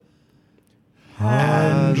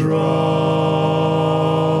And drop.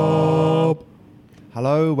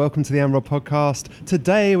 Hello, welcome to the Rob podcast.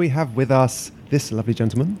 Today we have with us this lovely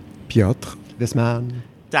gentleman, Piotr. this man,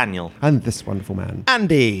 Daniel. and this wonderful man,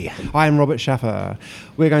 Andy. I am Robert Shaffer.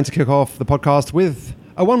 We're going to kick off the podcast with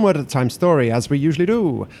a one-word-at-a-time story, as we usually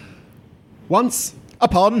do. Once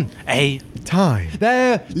Upon A time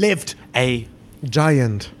there lived a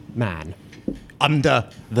giant man, under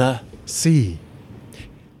the sea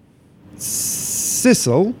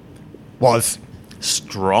Sissel, was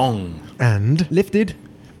strong and lifted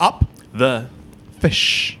up the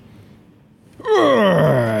fish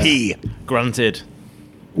he grunted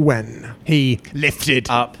when he lifted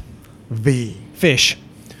up the fish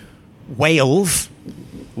whales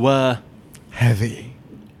were heavy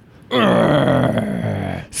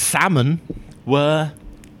salmon were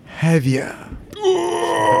heavier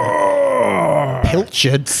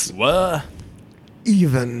pilchards were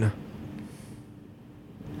even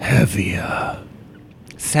heavier.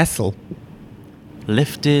 Cecil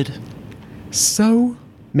lifted so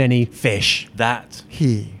Many fish that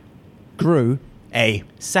he grew. a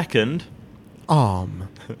second arm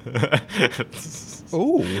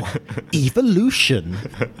Ooh, evolution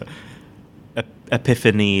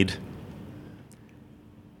epiphanied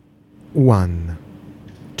 1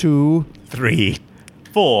 2 3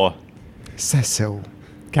 4 Cecil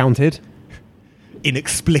counted.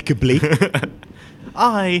 inexplicably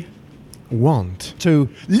I want To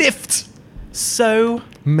lift so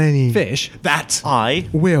many fish that I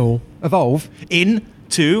will evolve.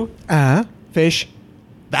 into a Fish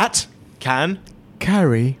that can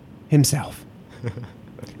carry himself.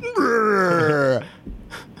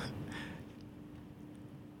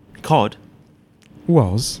 cod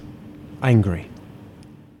was Angry.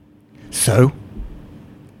 so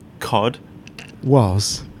cod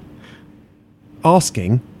was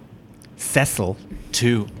Asking Cecil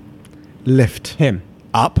to lift him.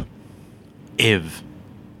 up if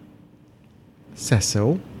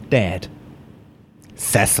Cecil Dared.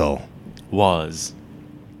 Cecil was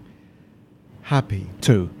happy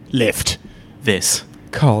To lift this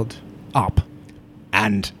cod up.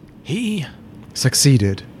 and he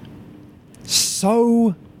succeeded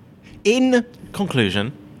So in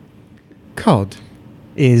conclusion cod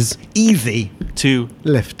is easy to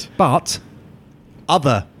lift but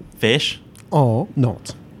other fish or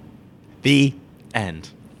not. the end.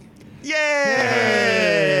 yay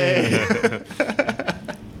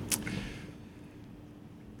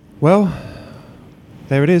Well,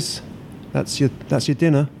 there it is. That's your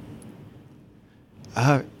dinner.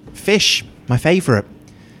 Fish, my favourite.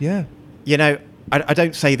 Yeah. You know, I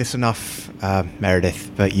don't say this enough,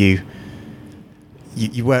 Meredith, but you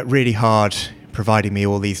work really hard providing me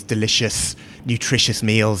all these delicious, nutritious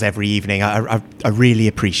meals every evening. I really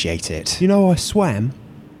appreciate it. You know, I swam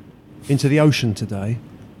into the ocean today,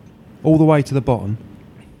 all the way to the bottom.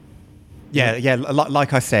 Yeah.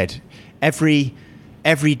 Like I said, every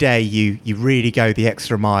day you really go the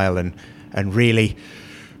extra mile and really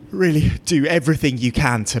do everything you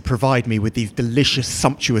can to provide me with these delicious,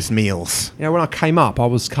 sumptuous meals. You know, when I came up, I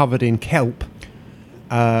was covered in kelp,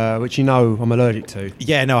 which you know I'm allergic to.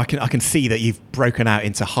 Yeah, no, I can see that you've broken out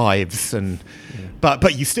into hives,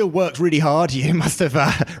 but you still worked really hard. You must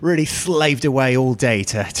have really slaved away all day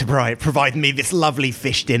to provide me this lovely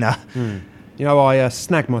fish dinner. You know, I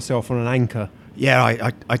snagged myself on an anchor. Yeah,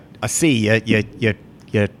 I see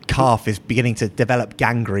your calf is beginning to develop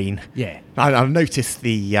gangrene. Yeah. I've noticed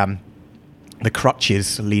the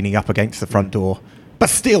crutches leaning up against the front door. But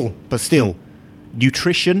still,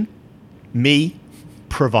 nutrition, me,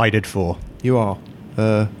 provided for. You are.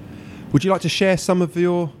 Would you like to share some of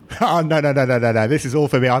your... Oh, no. This is all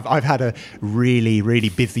for me. I've had a really, really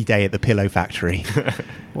busy day at the pillow factory.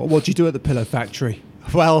 What do you do at the pillow factory?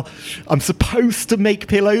 Well, I'm supposed to make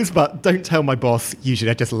pillows, but don't tell my boss.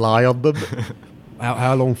 Usually I just lie on them.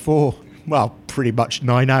 How long for? Well, pretty much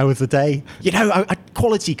 9 hours a day. You know,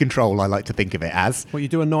 quality control, I like to think of it as. Well, you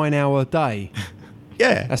do a 9-hour day.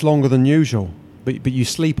 Yeah. That's longer than usual. But you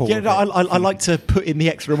sleep all Yeah, of no, it. I like to put in the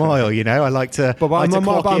extra mile, you know. I like to, But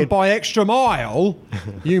clock in. by extra mile,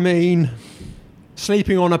 you mean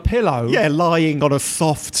sleeping on a pillow? Yeah, lying on a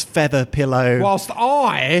soft feather pillow. Whilst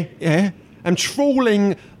I am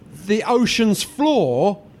trawling the ocean's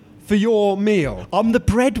floor for your meal. I'm the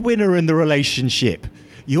breadwinner in the relationship.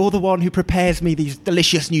 You're the one who prepares me these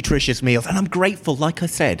delicious, nutritious meals. And I'm grateful, like I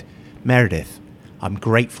said, Meredith, I'm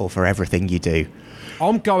grateful for everything you do.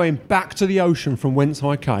 I'm going back to the ocean from whence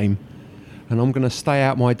I came, and I'm going to stay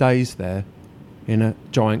out my days there in a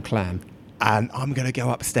giant clam. And I'm going to go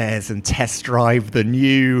upstairs and test drive the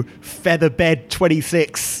new Featherbed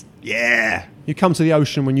 26 Yeah. You come to the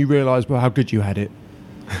ocean when you realise how good you had it.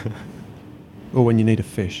 Or when you need a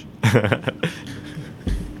fish.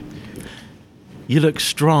 You look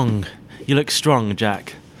strong. You look strong,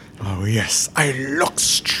 Jack. Oh, yes, I look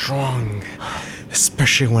strong.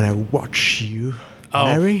 Especially when I watch you.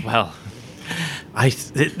 Mary? Well,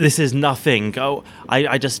 this is nothing. Oh,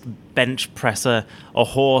 I just bench press a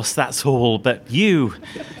horse, that's all. But you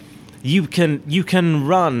can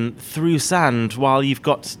run through sand while you've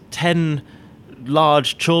got 10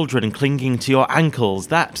 large children clinging to your ankles.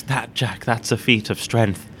 That, Jack, that's a feat of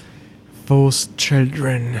strength. Those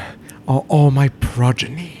children are all my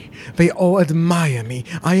progeny. They all admire me.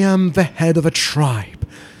 I am the head of a tribe.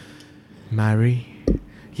 Mary,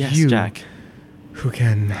 Yes, you, Jack. who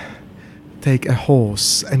can take a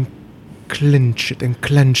horse and clinch it and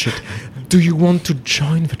clench it. Do you want to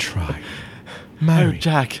join the tribe? Mary. Oh,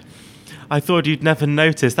 Jack. I thought you'd never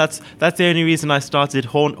notice. That's the only reason I started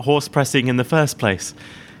horse pressing in the first place.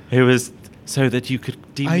 It was so that you could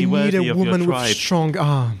deem I me need worthy a of your woman with tribe. strong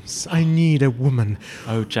arms. I need a woman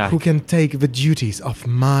Oh, Jack. who can take the duties off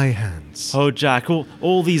my hands. Oh, Jack,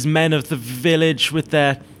 all these men of the village with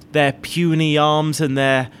their puny arms and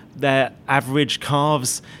their average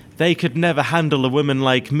calves, they could never handle a woman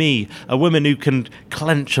like me, a woman who can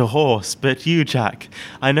clench a horse. But you, Jack,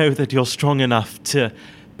 I know that you're strong enough to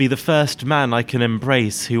be the first man I can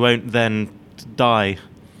embrace who won't then die.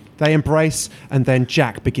 They embrace, and then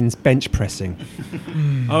Jack begins bench pressing.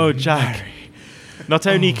 Oh, Jack. Not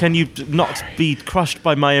only can you not be crushed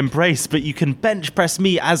by my embrace, but you can bench press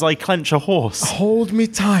me as I clench a horse. Hold me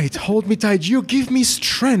tight, hold me tight. You give me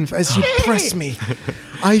strength as you press me.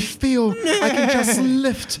 I feel I can just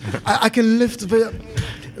lift. I can lift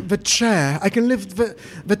the chair. I can lift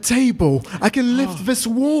the table. I can lift this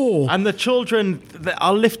wall. And the children that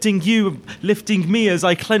are lifting me as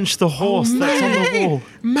I clench the horse that's on the wall.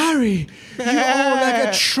 Mary, you are like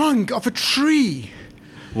a trunk of a tree.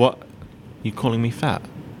 What? You calling me fat?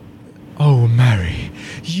 Oh, Mary,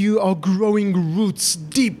 you are growing roots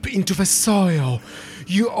deep into the soil.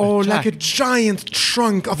 You are Jack. like a giant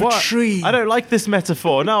trunk of What? a tree. I don't like this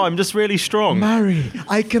metaphor. No, I'm just really strong. Mary,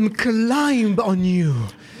 I can climb on you.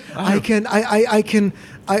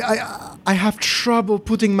 I have trouble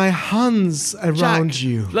putting my hands around Jack,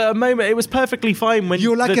 you. A moment, it was perfectly fine when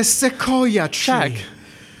You're like the- a sequoia tree. Jack.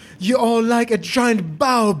 You are like a giant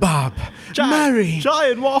baobab. Jack, Mary,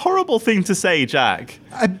 Giant, what a horrible thing to say, Jack.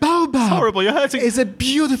 a baobab horrible, you're hurting- is a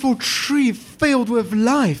beautiful tree filled with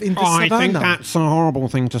life in the I savannah. think that's a horrible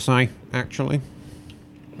thing to say, actually.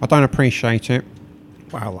 I don't appreciate it.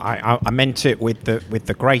 Well, I meant it with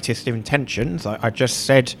the greatest intentions. I just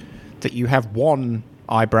said that you have one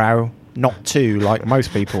eyebrow, not two, like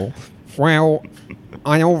most people. Well,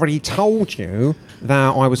 I already told you that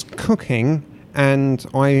I was cooking and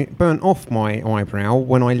I burnt off my eyebrow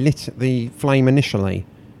when I lit the flame initially.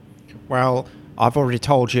 Well, I've already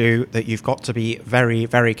told you that you've got to be very,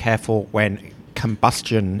 very careful when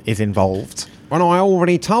combustion is involved. And I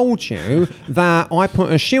already told you that I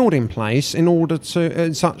put a shield in place in order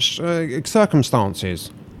to such circumstances.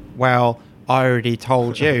 Well, I already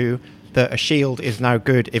told you that a shield is no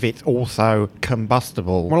good if it's also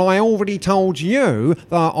combustible. Well, I already told you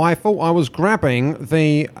that I thought I was grabbing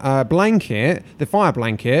the blanket, the fire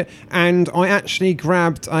blanket, and I actually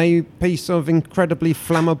grabbed a piece of incredibly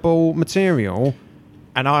flammable material.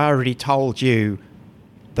 And I already told you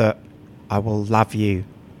that I will love you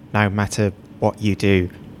no matter what you do.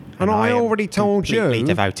 And I am already told completely you-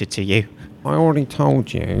 devoted to you. I already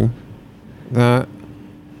told you that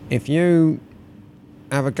if you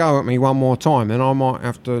have a go at me one more time, then I might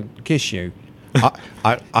have to kiss you.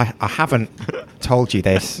 I haven't told you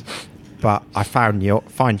this, but I find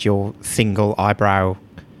your single eyebrow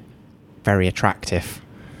very attractive.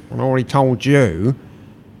 And I already told you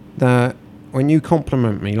that when you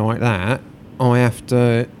compliment me like that, I have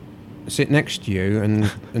to sit next to you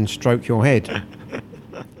and stroke your head.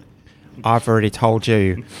 I've already told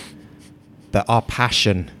you that our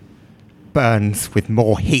passion burns with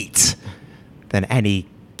more heat than any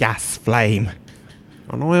gas flame.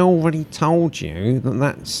 And I already told you that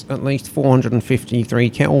that's at least 453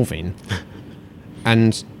 Kelvin.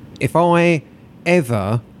 And if I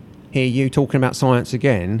ever hear you talking about science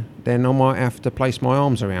again, then I might have to place my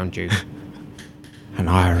arms around you. And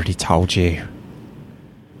I already told you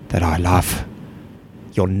that I love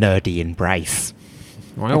your nerdy embrace.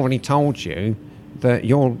 I already told you that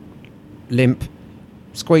your limp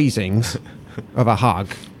squeezings of a hug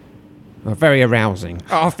are very arousing.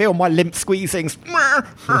 Oh, I feel my limp squeezings.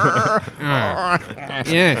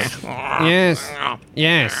 Yes, yes,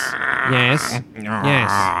 yes, yes,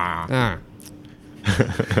 yes.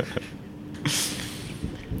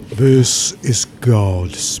 This is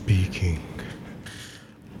God speaking.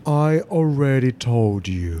 I already told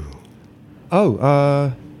you.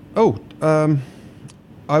 I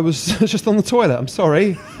was just on the toilet. I'm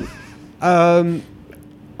sorry. Do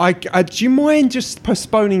you mind just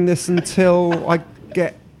postponing this until I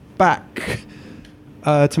get back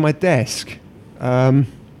to my desk?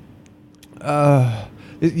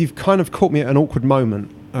 You've kind of caught me at an awkward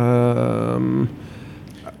moment.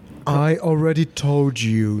 I already told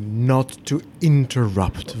you not to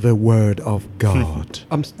interrupt the word of God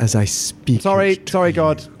as I speak. Sorry, it to you.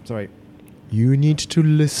 God. Sorry. You need to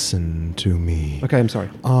listen to me. Okay, I'm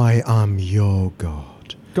sorry. I am your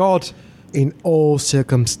God. God. In all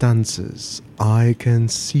circumstances, I can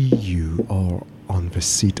see you or on the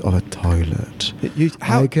seat of a toilet.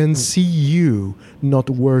 I can see you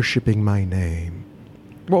not worshipping my name.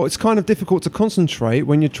 Well, it's kind of difficult to concentrate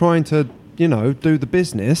when you're trying to, do the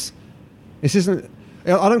business. This isn't...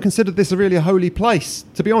 I don't consider this really a holy place.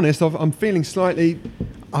 To be honest, I'm feeling slightly...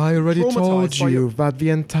 I already told you that the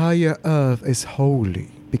entire earth is holy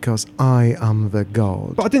because I am the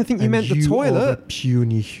God. But I didn't think you meant the toilet. You are the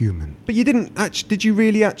puny human. But you didn't actually... Did you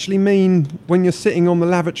really actually mean when you're sitting on the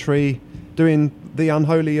lavatory doing the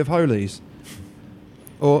unholy of holies?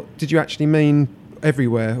 Or did you actually mean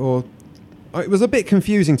everywhere? Or... It was a bit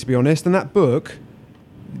confusing, to be honest. And that book,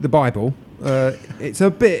 the Bible, it's a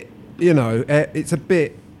bit, it's a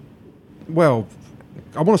bit, well,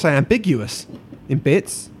 I want to say ambiguous in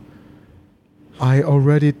bits. I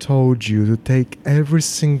already told you to take every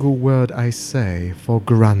single word I say for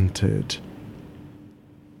granted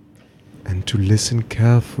and to listen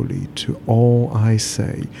carefully to all I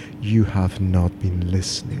say. You have not been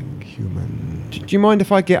listening, human. Do you mind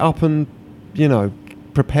if I get up and,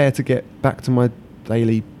 prepare to get back to my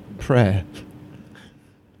daily prayer?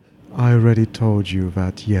 I already told you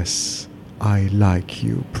that, yes, I like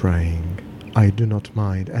you praying. I do not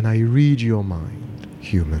mind, and I read your mind,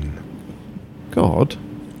 human. God?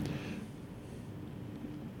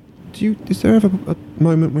 Is there ever a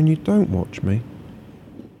moment when you don't watch me?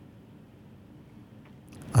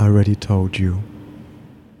 I already told you.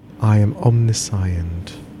 I am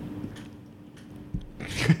omniscient.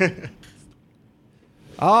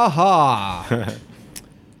 Aha!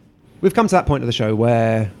 We've come to that point of the show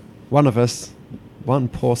where one of us, one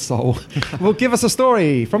poor soul, will give us a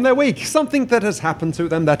story from their week, something that has happened to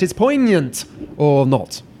them that is poignant or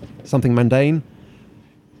not, something mundane.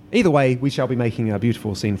 Either way, we shall be making a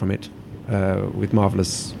beautiful scene from it with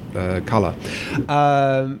marvellous colour.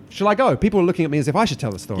 Shall I go? People are looking at me as if I should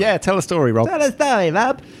tell the story. Yeah, tell a story, Rob. Tell a story,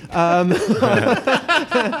 Rob.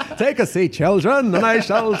 Take a seat, children, and I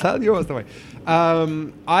shall tell you a story.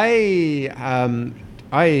 I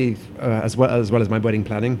as well as my wedding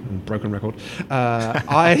planning and broken record,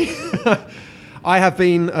 I have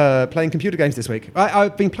been playing computer games this week.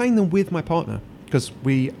 I've been playing them with my partner because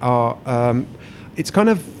we are. It's kind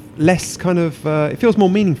of less it feels more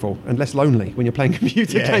meaningful and less lonely when you're playing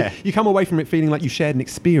computer games. You come away from it feeling like you shared an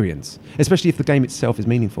experience, especially if the game itself is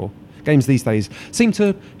meaningful. Games these days seem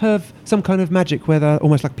to have some kind of magic where they're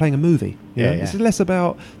almost like playing a movie. It's less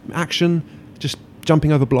about action, just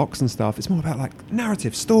jumping over blocks and stuff. It's more about like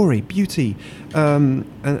narrative, story, beauty,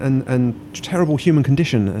 and terrible human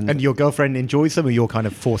condition. And your girlfriend enjoys them, or you're kind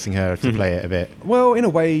of forcing her to play it a bit? Well, in a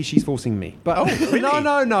way, she's forcing me. But really? No,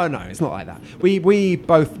 it's not like that. We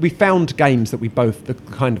found games that the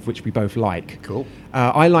kind of which we both like. Cool.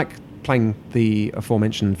 I like playing the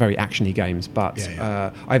aforementioned very actiony games, but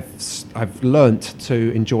I've learnt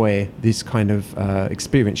to enjoy this kind of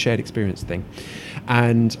shared experience thing.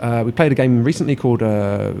 And we played a game recently called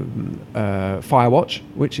Firewatch,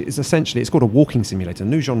 which is essentially, it's called a walking simulator, a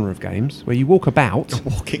new genre of games where you walk about. A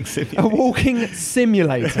walking simulator. A walking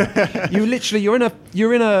simulator.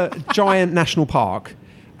 You're in a giant national park,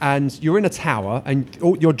 and you're in a tower, and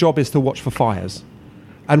your job is to watch for fires.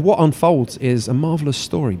 And what unfolds is a marvellous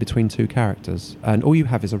story between two characters, and all you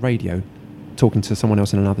have is a radio talking to someone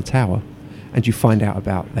else in another tower. And you find out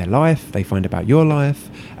about their life, they find about your life,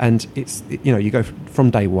 and you go from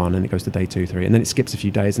day one and it goes to day 2, 3, and then it skips a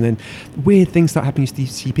few days, and then weird things start happening. You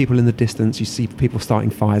see people in the distance, you see people starting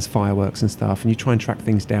fires, fireworks and stuff, and you try and track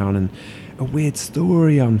things down, and a weird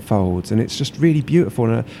story unfolds, and it's just really beautiful.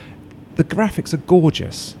 And the graphics are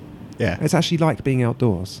gorgeous. Yeah. It's actually like being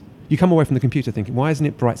outdoors. You come away from the computer thinking, why isn't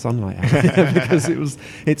it bright sunlight out here? Because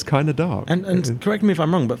it's kind of dark. And correct me if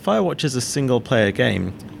I'm wrong, but Firewatch is a single-player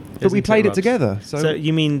game. But we played it together. So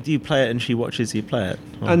you mean you play it and she watches you play it?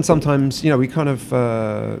 Oh. And sometimes, we kind of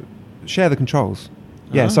share the controls.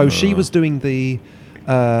 Yeah, so she was doing the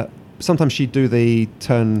sometimes she'd do the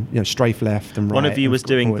turn, strafe left and right. One of you and was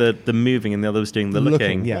doing forward. the moving and the other was doing the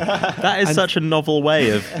looking. Yeah. That is such a novel way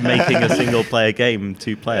of making a single-player game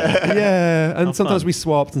two-player. Yeah, and How sometimes fun. we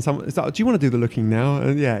swapped, and it's like, do you want to do the looking now?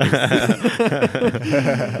 And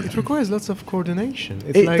It requires lots of coordination.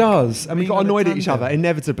 It's it like does, and we being got on a annoyed at each tandem. other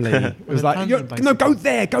inevitably. It was a like, tandem no, go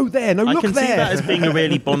bicycle. there, no, I look can there. see that as being a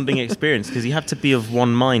really bonding experience because you have to be of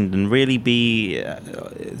one mind and really be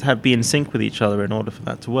in sync with each other in order for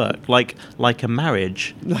that to work. Like a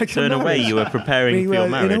marriage. Like a so in a way, marriage. you were preparing for your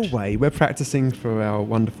marriage. In a way, we're practicing for our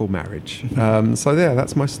wonderful marriage. So yeah,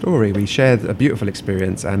 that's my story. We shared a beautiful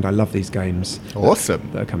experience, and I love these games. Awesome.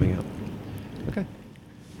 That are coming out. Okay.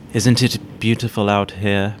 Isn't it beautiful out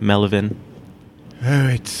here, Melvin? Oh,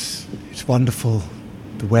 it's wonderful.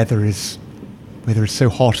 The weather is so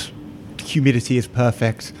hot. The humidity is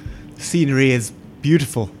perfect. The scenery is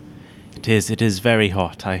beautiful. It is very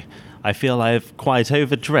hot. I feel I've quite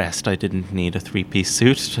overdressed. I didn't need a three-piece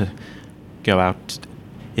suit to go out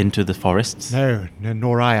into the forests. No,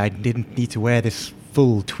 nor I. I didn't need to wear this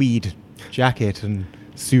full tweed jacket and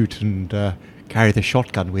suit and carry the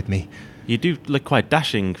shotgun with me. You do look quite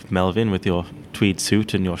dashing, Melvin, with your tweed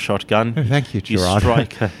suit and your shotgun. Oh, thank you, You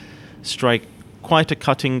Gerard. strike quite a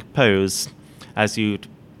cutting pose as you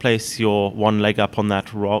place your one leg up on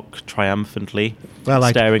that rock triumphantly,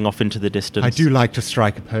 staring off into the distance. I do like to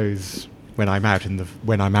strike a pose when I'm out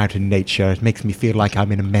in nature. It makes me feel like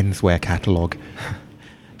I'm in a menswear catalogue.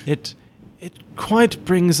 It quite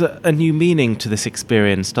brings a new meaning to this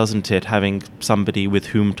experience, doesn't it? Having somebody with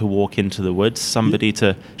whom to walk into the woods, somebody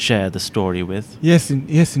to share the story with. Yes,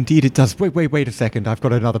 indeed it does. Wait a second. I've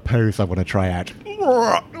got another pose I want to try out.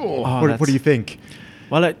 What do you think?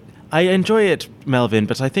 Well, I enjoy it, Melvin,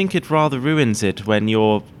 but I think it rather ruins it when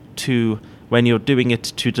you're doing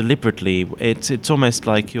it too deliberately. It's almost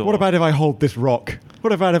like you're... What about if I hold this rock?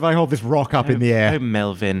 What about if I hold this rock up in the air? Oh,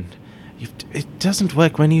 Melvin, it doesn't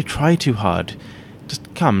work when you try too hard.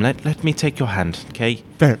 Just come, let me take your hand, okay?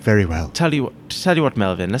 Very well. Tell you what,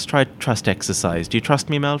 Melvin. Let's try trust exercise. Do you trust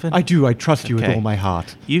me, Melvin? I do. I trust you with Okay. all my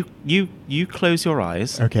heart. You close your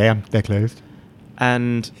eyes, Okay, they're closed.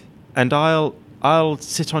 and I'll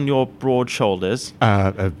sit on your broad shoulders.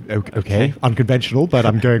 Okay. Unconventional, but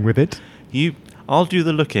I'm going with it. I'll do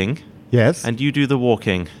the looking, Yes. and you do the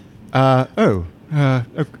walking. Okay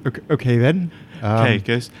then. Okay,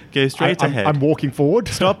 go straight ahead. I'm walking forward.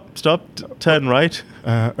 Stop. Turn right.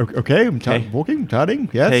 Okay. Okay. Walking, turning.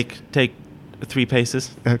 Yes. Take 3 paces.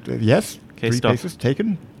 Yes. Okay, 3 stop. paces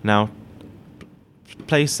taken. Now,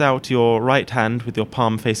 place out your right hand with your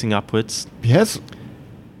palm facing upwards. Yes.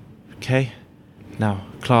 Okay. Now,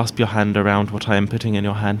 clasp your hand around what I am putting in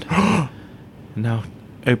your hand. Now,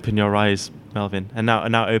 open your eyes, Melvin. And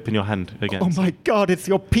now open your hand again. Oh my God! It's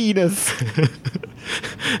your penis.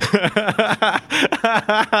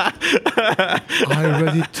 I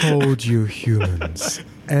already told you, humans.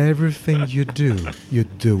 Everything you do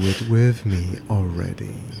it with me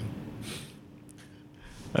already.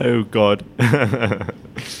 Oh, God.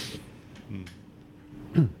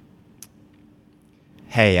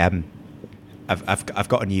 Hey, I've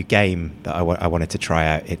got a new game that I wanted to try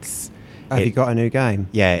out. Have you got a new game?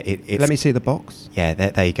 Yeah, it's. Let me see the box. Yeah,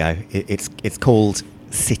 there you go. It's called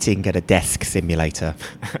Sitting at a Desk Simulator.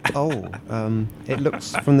 It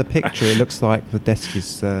looks from the picture. It looks like the desk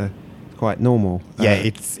is quite normal. Yeah,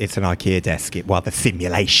 it's an IKEA desk. The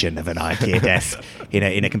simulation of an IKEA desk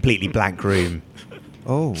in a completely blank room.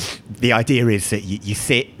 Oh, The idea is that you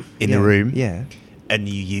sit in the room, Yeah. and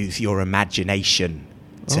you use your imagination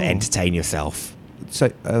to Oh. entertain yourself.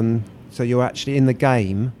 So you're actually in the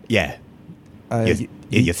game. Yeah, You-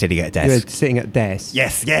 you're sitting at a You're desk. sitting at a desk.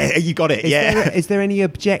 Yes, yeah, you got it. Is there any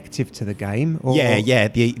objective to the game? Or, Yeah.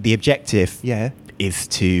 The objective Yeah. is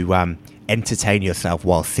to entertain yourself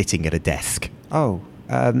while sitting at a desk. Oh,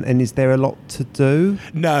 and is there a lot to do?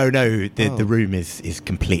 No, the Oh. room is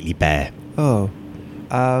completely bare. Oh,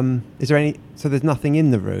 is there any? So there's nothing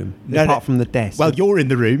in the room No, apart no. from the desk. Well, you're in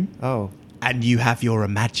the room, Oh, and you have your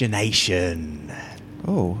imagination.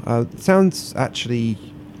 sounds actually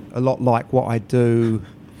a lot like what I do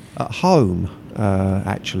at home.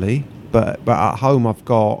 Actually, but at home I've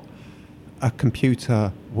got a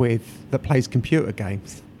computer that plays computer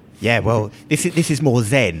games. Yeah, well, this is more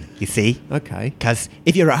zen, you see. Okay. Because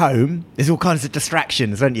if you're at home, there's all kinds of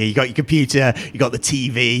distractions, aren't you? You got your computer, you got the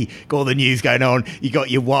TV, got all the news going on, you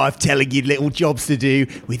got your wife telling you little jobs to do.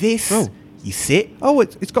 With this, you sit, Oh,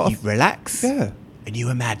 it's got you relax, yeah. and you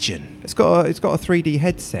imagine. It's got a 3D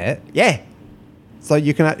headset, Yeah. so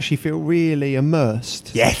you can actually feel really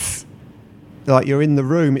immersed. Yes. Like you're in the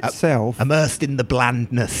room itself, Immersed in the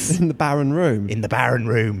blandness, in the barren room. in the barren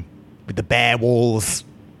room. with the bare walls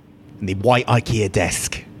and the white IKEA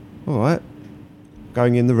desk. All right.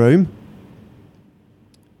 Going in the room.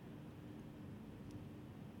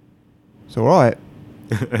 It's all right.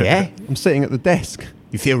 Yeah? I'm sitting at the desk.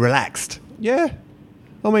 You feel relaxed? Yeah.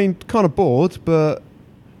 I mean, kind of bored, but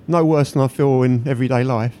no worse than I feel in everyday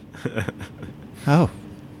life. Oh,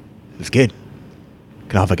 it's good.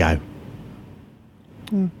 Can I have a go?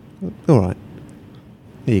 All right.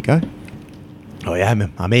 Here you go. Oh, yeah,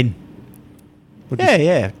 I'm in.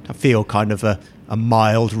 Yeah. I feel kind of a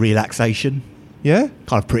mild relaxation. Yeah?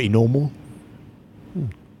 Kind of pretty normal.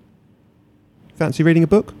 Fancy reading a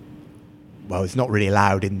book? Well, it's not really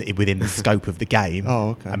allowed within the scope of the game. Oh,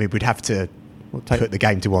 okay. I mean, we'd have to Well, put the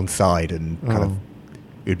game to one side and kind of...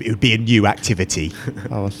 It would be a new activity.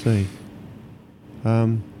 Oh, I see.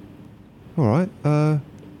 All right.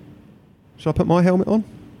 Shall I put my helmet on?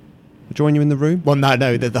 Join you in the room? Well,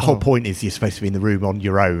 no. The whole point is you're supposed to be in the room on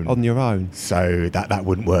your own. On your own? So that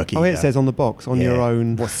wouldn't work either. Oh, it says on the box, on your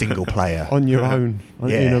own. What single player? On your own,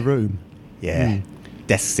 in a room. Yeah.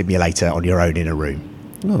 Desk simulator on your own in a room.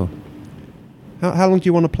 Oh. How long do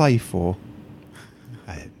you want to play for?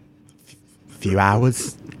 A few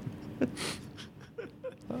hours.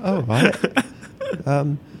 Oh, right.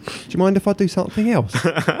 Do you mind if I do something else?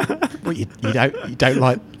 Well, you don't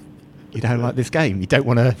like this game. You don't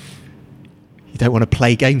want to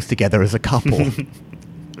play games together as a couple.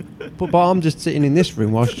 but I'm just sitting in this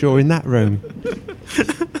room whilst you're in that room.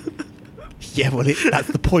 Yeah, well, that's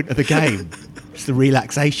the point of the game. It's the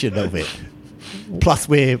relaxation of it. Plus,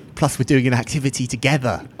 we're doing an activity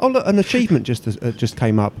together. Oh, look, an achievement just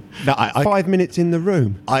came up. No, 5 minutes in the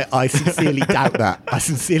room. I sincerely doubt that. I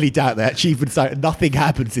sincerely doubt that. Achievements nothing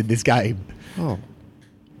happens in this game. Oh.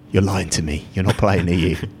 You're lying to me. You're not playing, are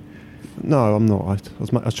you? No, I'm not. I was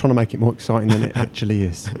trying to make it more exciting than it actually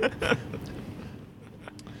is.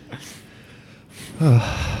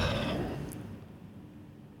 I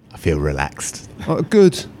feel relaxed. Oh,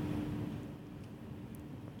 good.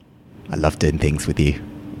 I love doing things with you.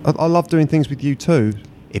 I love doing things with you too.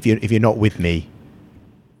 If you're not with me,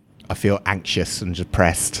 I feel anxious and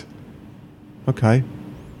depressed. Okay.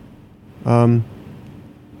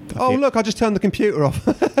 Look, I just turned the computer off.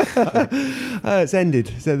 It's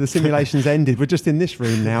ended. So the simulation's ended. We're just in this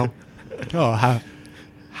room now. Oh,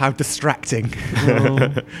 how distracting.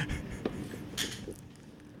 Oh.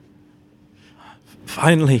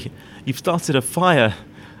 Finally, you've started a fire.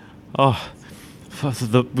 Oh,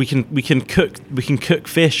 we can cook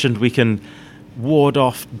fish and we can ward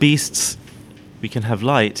off beasts. We can have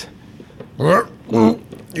light.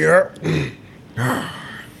 Yeah.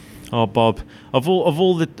 Oh, Bob, of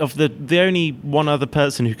the only one other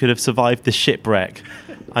person who could have survived the shipwreck,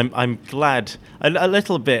 I'm glad a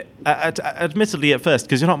little bit. Admittedly, at first,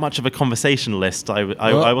 because you're not much of a conversationalist,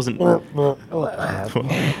 I wasn't.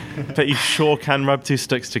 But you sure can rub two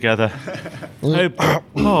sticks together. Oh,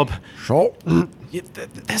 Bob. So?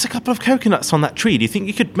 There's a couple of coconuts on that tree. Do you think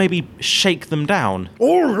you could maybe shake them down?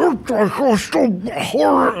 Oh, Rob, don't throw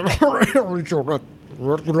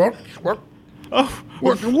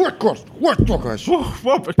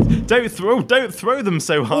them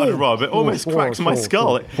so hard, Rob. It almost cracked my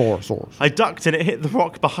skull. I ducked and it hit the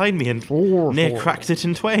rock behind me and near cracked it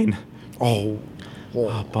in twain. Oh,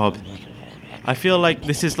 Bob. I feel like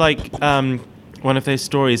this is like one of those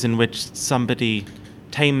stories in which somebody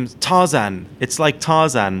tames Tarzan. It's like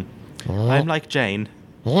Tarzan. I'm like Jane.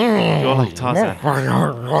 You're like Tarzan.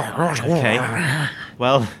 Okay.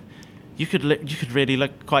 Well, you could really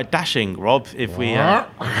look quite dashing, Rob, if we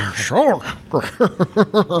sure.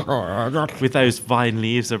 with those vine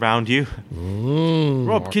leaves around you.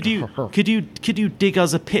 Rob, could you dig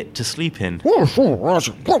us a pit to sleep in? Oh,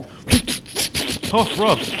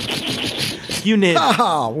 Rob, you near?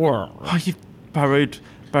 Oh, you burrowed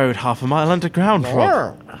half a mile underground,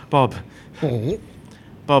 Rob. Bob,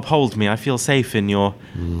 hold me. I feel safe in your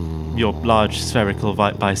large spherical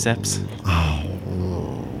biceps.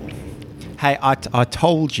 Hey, I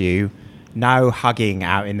told you, no hugging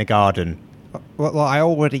out in the garden. Well, I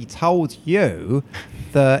already told you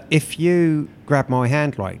that if you grab my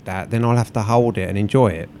hand like that, then I'll have to hold it and enjoy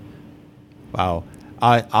it. Well,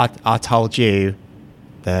 I told you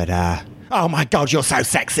that. Oh my God, you're so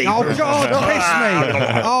sexy! Oh God, kiss me!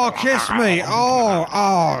 Oh, kiss me!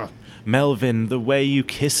 Oh. Melvin, the way you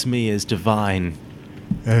kiss me is divine.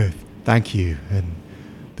 Thank you, and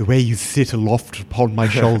the way you sit aloft upon my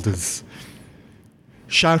shoulders.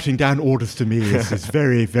 shouting down orders to me is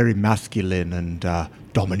very, very masculine and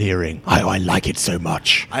domineering. I like it so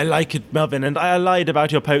much. I like it, Melvin, and I lied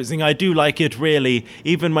about your posing. I do like it, really,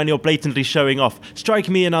 even when you're blatantly showing off. Strike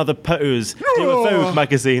me another pose. Do a Vogue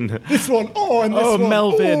magazine. This one, and this one.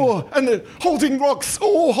 Melvin. And then holding rocks,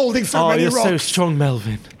 holding so many you're rocks. so strong,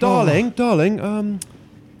 Melvin. Darling,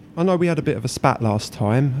 I know we had a bit of a spat last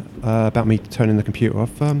time about me turning the computer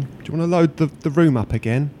off. Do you want to load the room up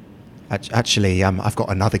again? Actually, I've got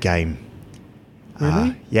another game.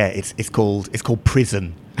 Really? Yeah, it's called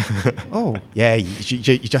Prison. Oh. Yeah, you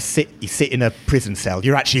just sit in a prison cell.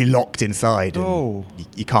 You're actually locked inside. And Oh.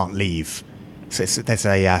 you can't leave. So there's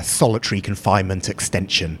a solitary confinement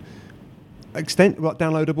extension. What,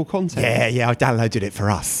 downloadable content? Yeah, I downloaded it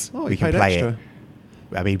for us. Oh, we you can paid play extra. it.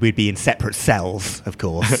 I mean, we'd be in separate cells, of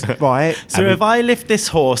course. Right. So if I lift this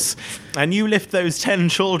horse and you lift those 10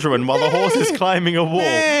 children while the horse is climbing a wall,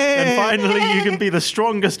 then finally you can be the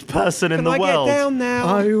strongest person in Can the I world. get down now?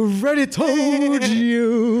 I already told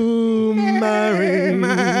you, marry.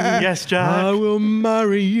 Yes, Jack. I will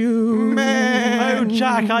marry you. Oh,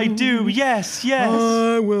 Jack, I do. Yes.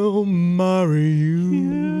 I will marry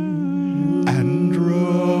you.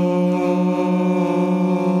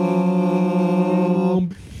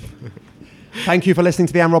 Thank you for listening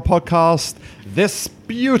to the Amrod podcast. This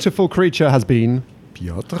beautiful creature has been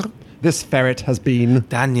Piotr. This ferret has been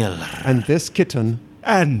Daniel. and this kitten,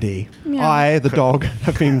 Andy. I, the dog,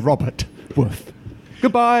 have been Robert Woof.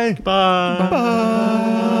 Goodbye. Bye. Bye.